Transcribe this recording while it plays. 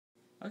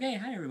Okay,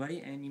 hi everybody,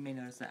 and you may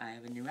notice that I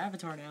have a new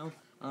avatar now.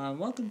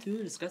 Welcome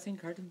to Discussing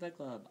Cartoon Fight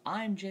Club.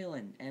 I'm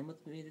Jalen, and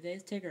with me today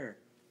is Tigger.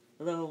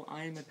 Hello,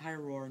 I am a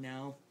Pyroar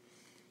now.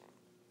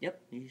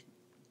 Yep,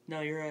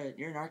 no, you're an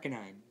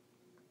Arcanine.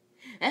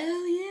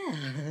 Oh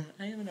yeah,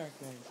 I am an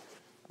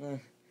Arcanine.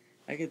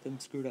 I get them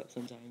screwed up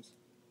sometimes.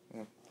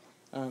 Yeah.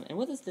 And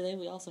with us today,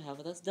 we also have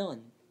with us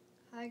Dylan.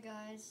 Hi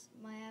guys,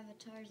 my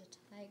avatar is a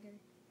tiger.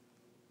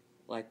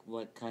 Like,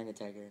 what kind of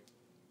tiger?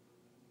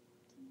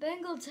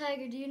 Bengal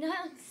tiger, do you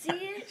not see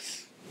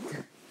it?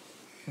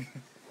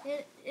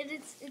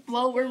 It's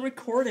Well, we're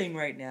recording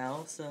right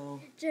now,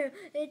 so...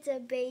 It's a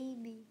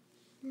baby.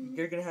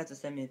 You're gonna have to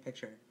send me a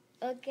picture.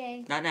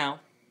 Okay. Not now.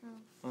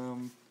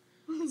 Oh.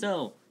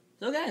 So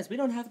guys, we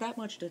don't have that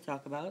much to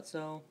talk about,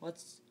 so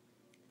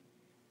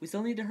we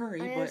still need to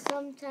hurry, I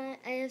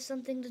have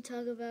something to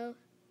talk about.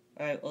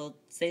 Alright, well,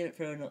 save it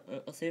for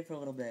a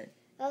little bit.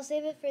 I'll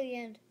save it for the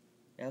end.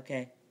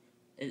 Okay.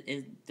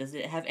 Does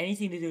it have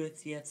anything to do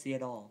with CFC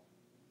at all?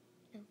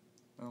 No.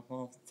 Oh,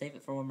 well, save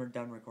it for when we're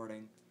done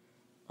recording.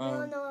 No,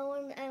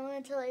 I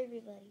want to tell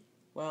everybody.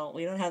 Well,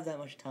 we don't have that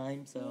much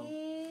time, so...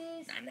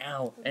 Yes. Not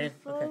now.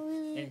 Before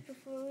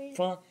we...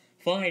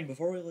 Fine,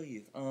 before we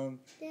leave. Yeah.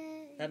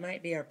 That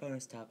might be our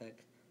bonus topic.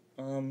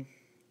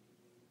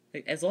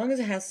 As long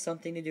as it has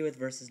something to do with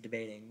versus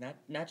debating,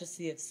 not just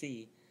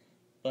CFC,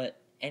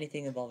 but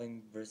anything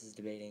involving versus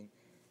debating.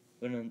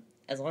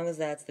 As long as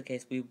that's the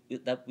case, we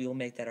will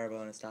make that our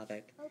bonus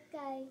topic.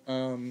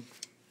 Okay.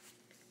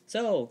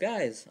 So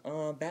guys,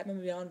 Batman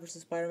Beyond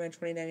vs. Spider-Man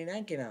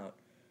 2099 came out.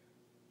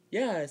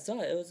 Yeah, I saw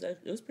it.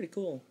 It was pretty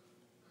cool.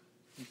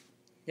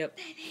 Yep.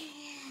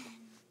 Batman.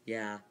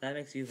 Yeah, that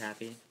makes you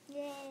happy.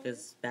 Yeah.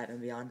 Because Batman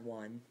Beyond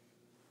won.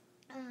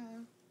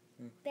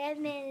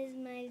 Batman is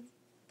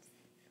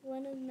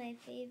one of my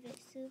favorite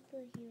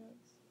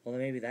superheroes. Well, then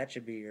maybe that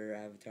should be your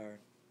avatar.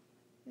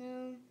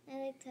 No, I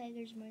like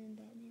tigers more than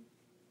Batman.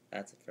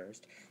 That's at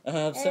first.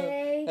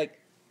 Hey.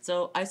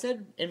 So I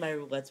said in my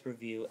Let's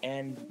review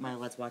and my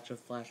Let's Watch of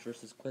Flash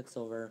vs.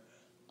 Quicksilver,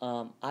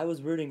 I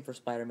was rooting for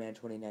Spider-Man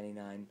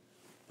 2099,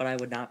 but I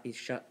would not be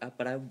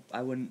but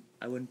I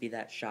wouldn't be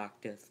that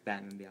shocked if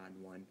Batman Beyond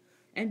won,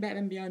 and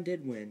Batman Beyond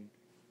did win.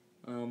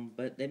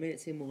 But they made it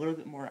seem a little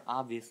bit more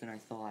obvious than I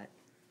thought.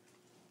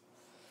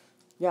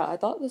 Yeah, I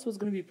thought this was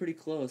gonna be pretty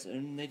close,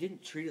 and they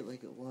didn't treat it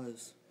like it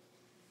was.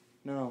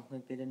 No,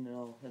 like they didn't at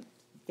all.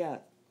 Yeah.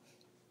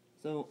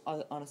 So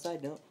on a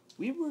side note,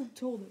 we were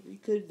told that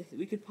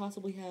we could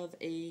possibly have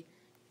a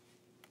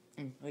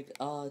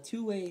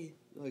two-way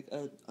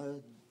a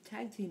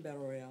tag team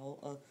battle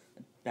royale,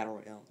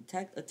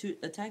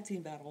 a tag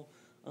team battle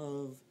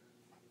of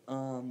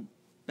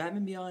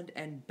Batman Beyond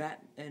and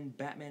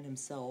Batman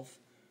himself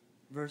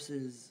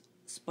versus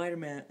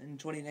Spider-Man in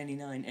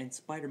 2099 and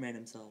Spider-Man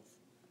himself.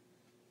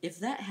 If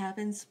that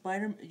happens,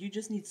 you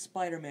just need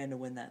Spider-Man to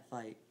win that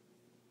fight.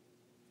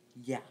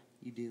 Yeah,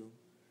 you do.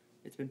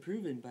 It's been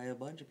proven by a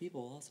bunch of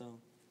people also.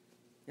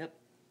 Yep.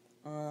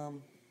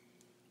 So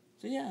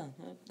yeah,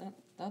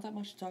 not that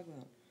much to talk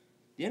about.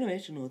 The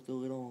animation looked a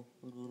little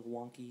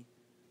wonky.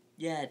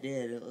 Yeah, it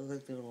did. It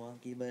looked a little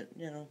wonky, but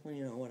you know,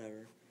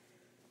 whatever.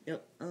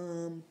 Yep.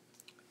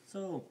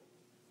 So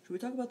should we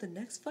talk about the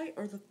next fight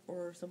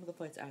or some of the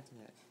fights after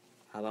that?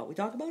 How about we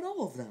talk about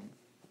all of them?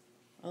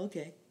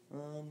 Okay.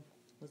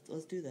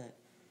 Let's do that.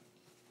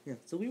 Yeah.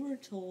 So we were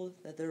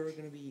told that there were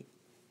going to be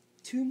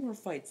two more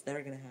fights that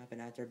are going to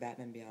happen after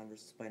Batman Beyond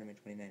vs. Spider-Man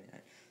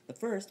 2099. The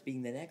first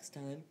being the next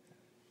time,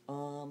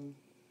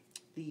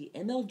 the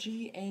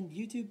MLG and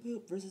YouTube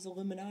Poop versus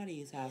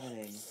Illuminati is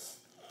happening.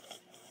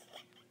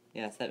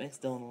 Yes, that makes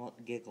Dylan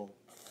giggle.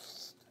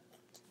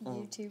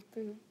 YouTube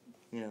Poop.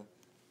 Yeah.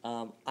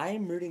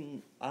 I'm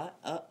rooting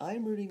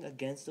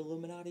against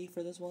Illuminati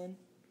for this one.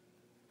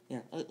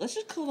 Yeah, let's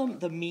just call them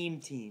the meme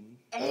team.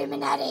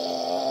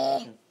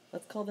 Illuminati! Yeah.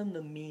 Let's call them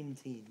the meme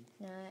team.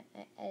 No,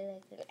 I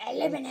like it.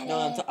 Illuminati!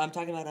 No, I'm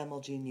talking about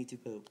MLG and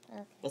YouTube Poop.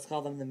 Okay. Let's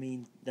call them the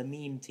meme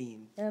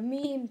team. The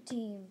meme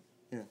team.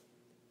 Yeah.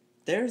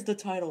 There's the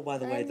title, by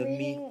the way.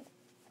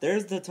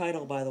 There's the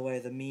title, by the way.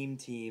 The meme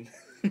team.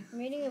 I'm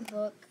reading a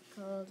book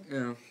called.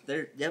 Yeah.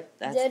 Yep.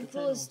 That's Deadpool the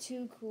title. is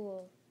too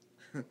cool.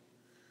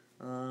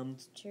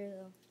 It's true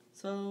though.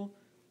 So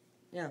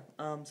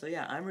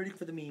yeah, I'm rooting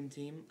for the meme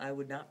team. I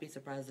would not be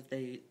surprised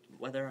if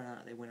whether or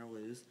not they win or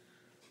lose.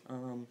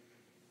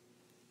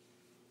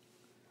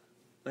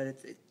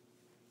 But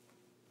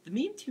the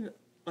meme team,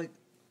 like,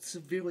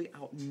 severely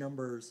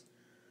outnumbers,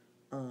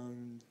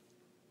 the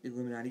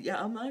Illuminati.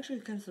 Yeah, I'm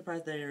actually kind of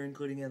surprised that they're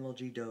including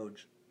MLG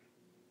Doge.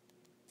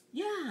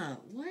 Yeah,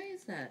 why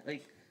is that?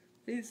 Like,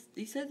 they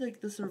said,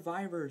 like, the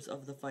survivors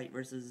of the fight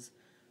versus,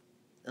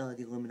 the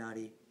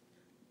Illuminati.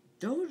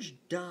 Doge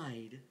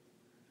died.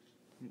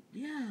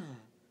 Yeah,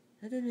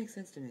 that didn't make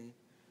sense to me.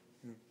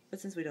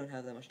 But since we don't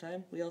have that much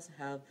time, we also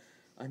have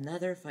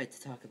another fight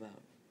to talk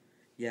about.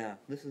 Yeah,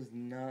 this is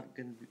not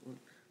gonna be...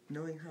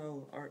 Knowing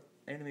how our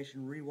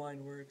animation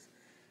rewind works,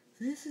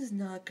 this is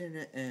not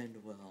gonna end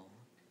well.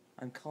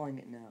 I'm calling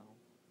it now.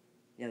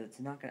 Yeah, it's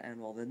not gonna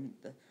end well.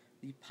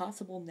 The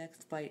possible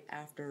next fight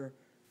after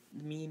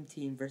meme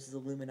team versus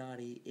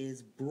Illuminati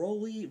is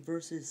Broly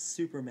versus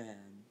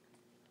Superman.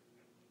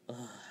 Ugh.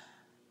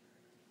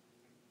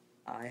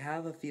 I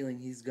have a feeling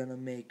he's gonna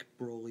make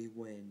Broly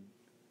win.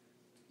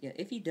 Yeah,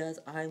 if he does,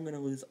 I'm gonna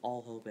lose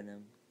all hope in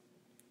him.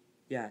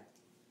 Yeah.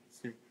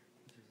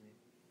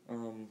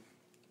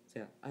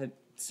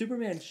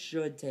 Superman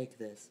should take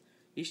this.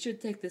 He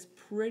should take this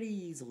pretty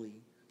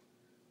easily.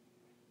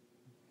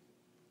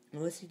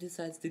 Unless he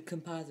decides to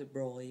composite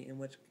Broly, in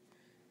which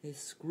case,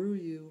 screw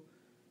you.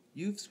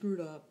 You've screwed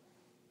up.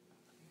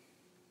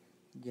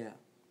 Yeah.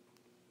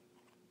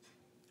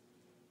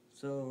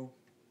 So,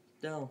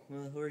 Del,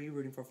 who are you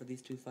rooting for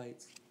these two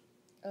fights?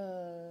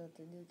 I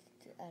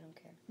don't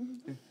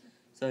care.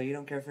 So you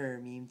don't care for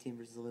meme team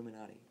versus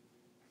Illuminati?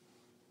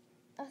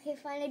 Okay,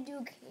 fine, I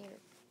do care.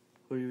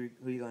 Who are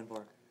you going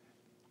for?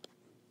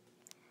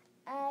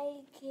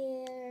 I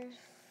care.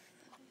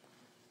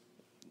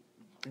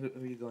 Who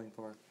are you going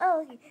for?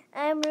 Oh, okay.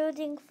 I'm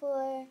rooting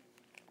for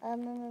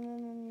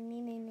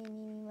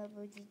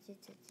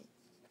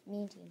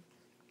mean team.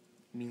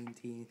 Mean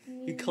team.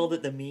 You called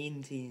it the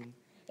mean team.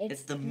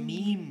 It's the meme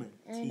team.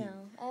 I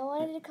know. I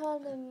wanted to call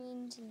it the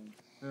mean team.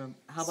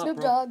 How about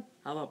Snoop Dogg.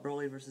 How about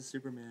Broly versus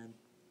Superman?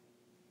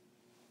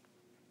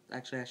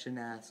 Actually, I shouldn't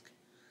ask.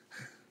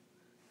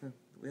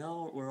 We're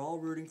all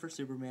rooting for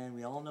Superman.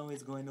 We all know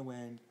he's going to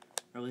win,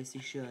 or at least he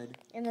should.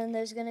 And then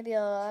there's gonna be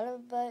a lot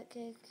of butt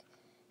kick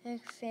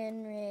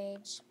fan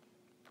rage.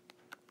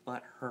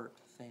 Butt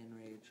hurt fan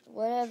rage.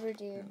 Whatever,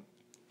 dude. Yeah.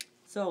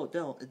 So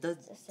Dill,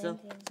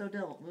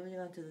 Dill, moving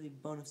on to the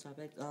bonus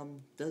topic.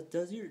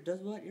 Does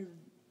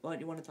what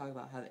you want to talk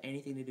about have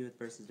anything to do with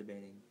versus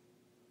debating?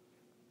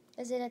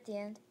 Is it at the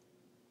end?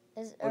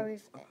 Are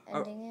we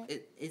ending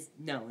it? Is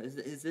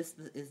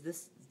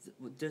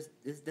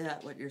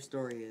that what your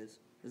story is?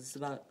 Is this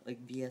about like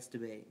BS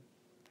debate?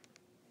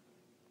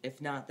 If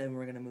not, then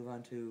we're gonna move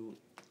on to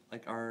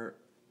like our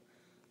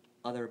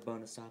other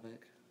bonus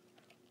topic.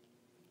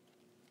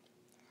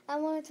 I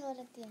want to tell it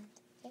at the end.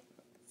 Okay.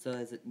 So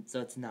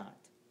it's not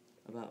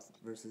about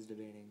versus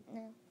debating.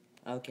 No.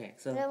 Okay,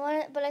 so.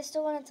 But I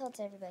still want to tell it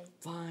to everybody.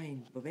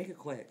 Fine, but make it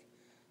quick.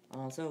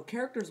 So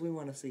characters we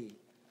want to see.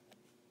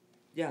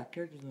 Yeah,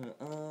 characters.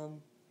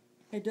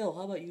 Hey Dill,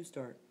 how about you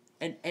start?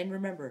 And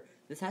remember,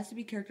 this has to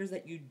be characters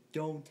that you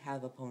don't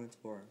have opponents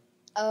for.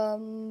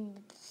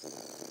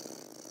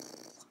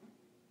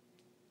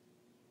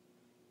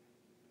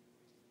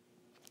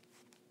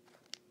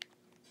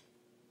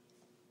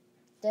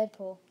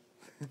 Deadpool.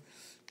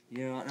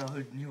 You don't know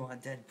who you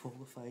want Deadpool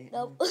to fight.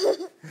 Nope.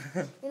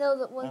 You know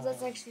the ones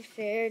that's actually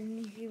fair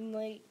and you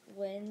might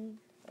win.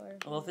 Or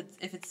well,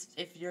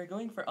 if you're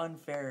going for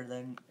unfair,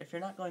 then if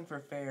you're not going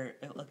for fair,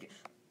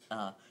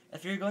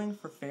 if you're going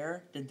for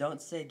fair, then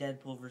don't say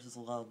Deadpool versus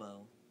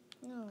Lobo.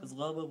 No. Because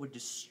Lobo would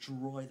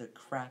destroy the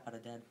crap out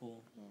of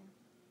Deadpool. Yeah.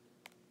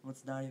 Well,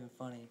 it's not even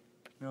funny.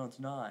 No, it's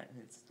not.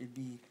 It'd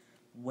be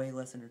way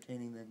less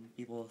entertaining than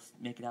people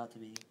make it out to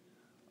be.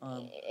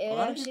 It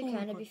would actually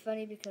kind of be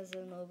funny because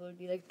then Lobo would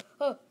be like,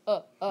 No,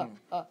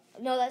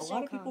 that's a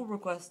lot of people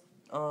request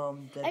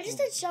Deadpool. I just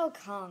said Shao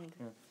Kahn.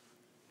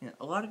 Yeah,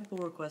 a lot of people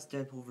request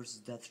Deadpool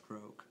versus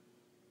Deathstroke.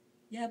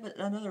 Yeah, but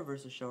another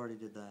versus show already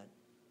did that.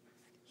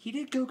 He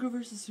did Goku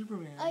versus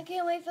Superman. I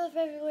can't wait for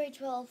February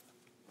 12th.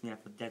 Yeah,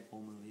 for the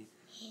Deadpool movie.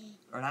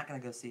 We're not gonna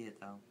go see it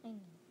though. I know.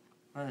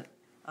 But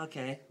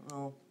okay,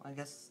 well, I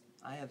guess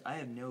I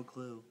have no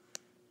clue.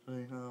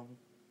 But,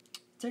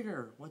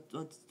 Tigger,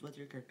 what's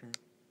your character?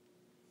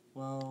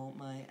 Well,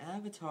 my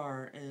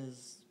avatar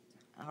is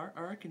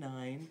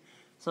Arcanine,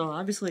 so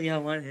obviously I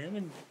want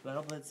him.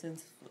 But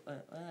since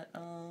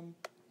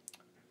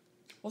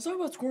let's talk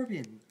about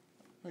Scorpion.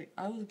 Like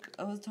I was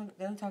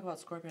gonna talk about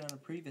Scorpion on a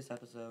previous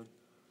episode.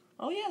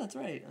 Oh yeah, that's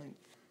right.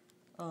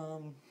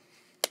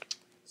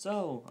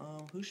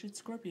 Who should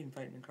Scorpion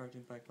fight in the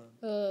Cartoon Fight Club?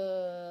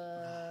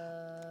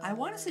 I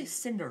want to say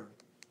Cinder.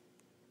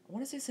 I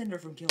want to say Cinder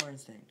from Killer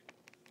Instinct.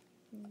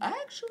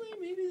 Actually,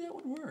 maybe that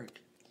would work.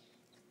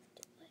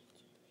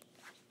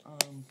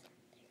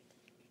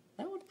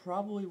 That would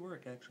probably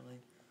work,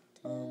 actually.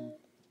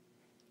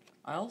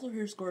 I also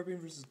hear Scorpion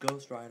versus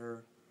Ghost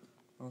Rider.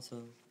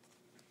 Also,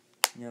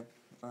 yep.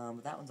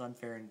 But that one's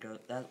unfair and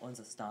that one's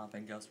a stomp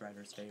in Ghost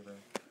Rider's favor.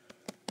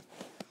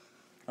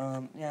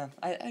 Yeah.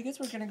 I guess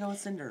we're gonna go with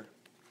Cinder.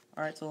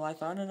 All right. So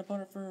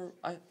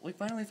we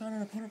finally found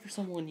an opponent for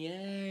someone.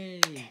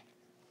 Yay!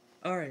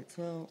 All right.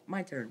 So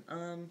my turn.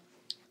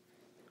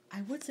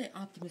 I would say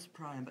Optimus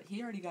Prime, but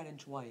he already got in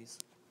twice.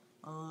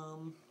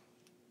 So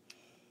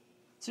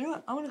you know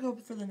what? I want to go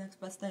for the next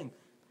best thing.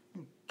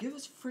 Give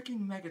us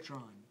freaking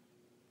Megatron.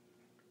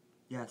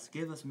 Yes,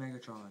 give us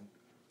Megatron.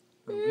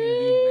 Or Green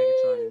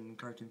Megatron in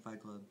Cartoon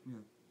Fight Club.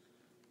 Yeah.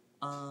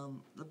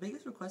 The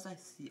biggest request I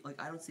see,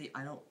 like I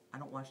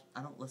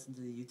don't listen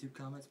to the YouTube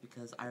comments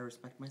because I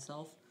respect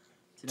myself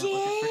to not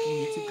look at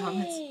freaking YouTube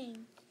comments.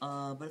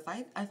 But if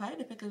I had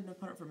to pick an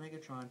opponent for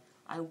Megatron,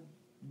 I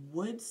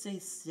would say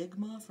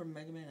Sigma from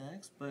Mega Man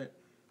X, but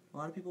a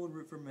lot of people would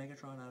root for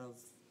Megatron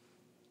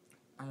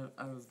out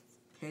of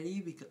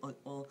Kitty because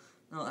well,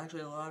 no,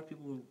 actually a lot of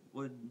people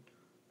would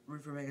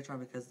root for Megatron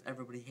because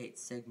everybody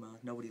hates Sigma.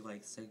 Nobody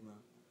likes Sigma.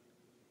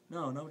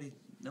 No, nobody.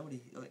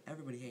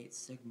 Everybody hates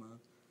Sigma.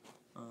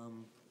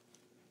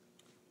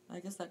 I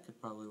guess that could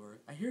probably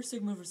work. I hear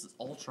Sigma versus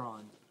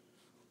Ultron.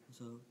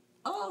 So,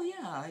 oh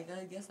yeah, I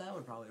guess that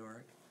would probably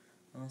work.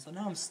 So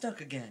now I'm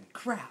stuck again.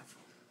 Crap.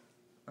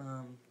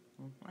 I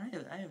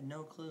have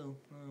no clue.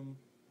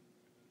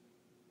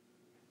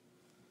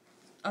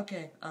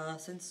 Okay.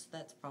 Since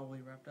that's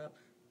probably wrapped up,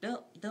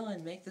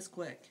 Dylan, make this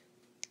quick.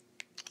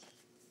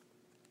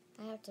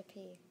 I have to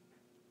pee.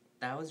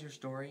 That was your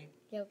story?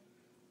 Yep.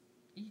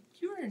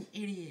 You're an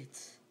idiot.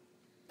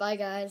 Bye,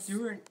 guys.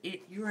 You're an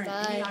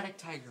idiotic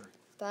tiger.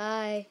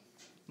 Bye.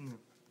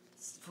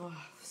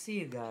 See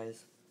you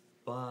guys.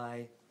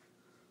 Bye.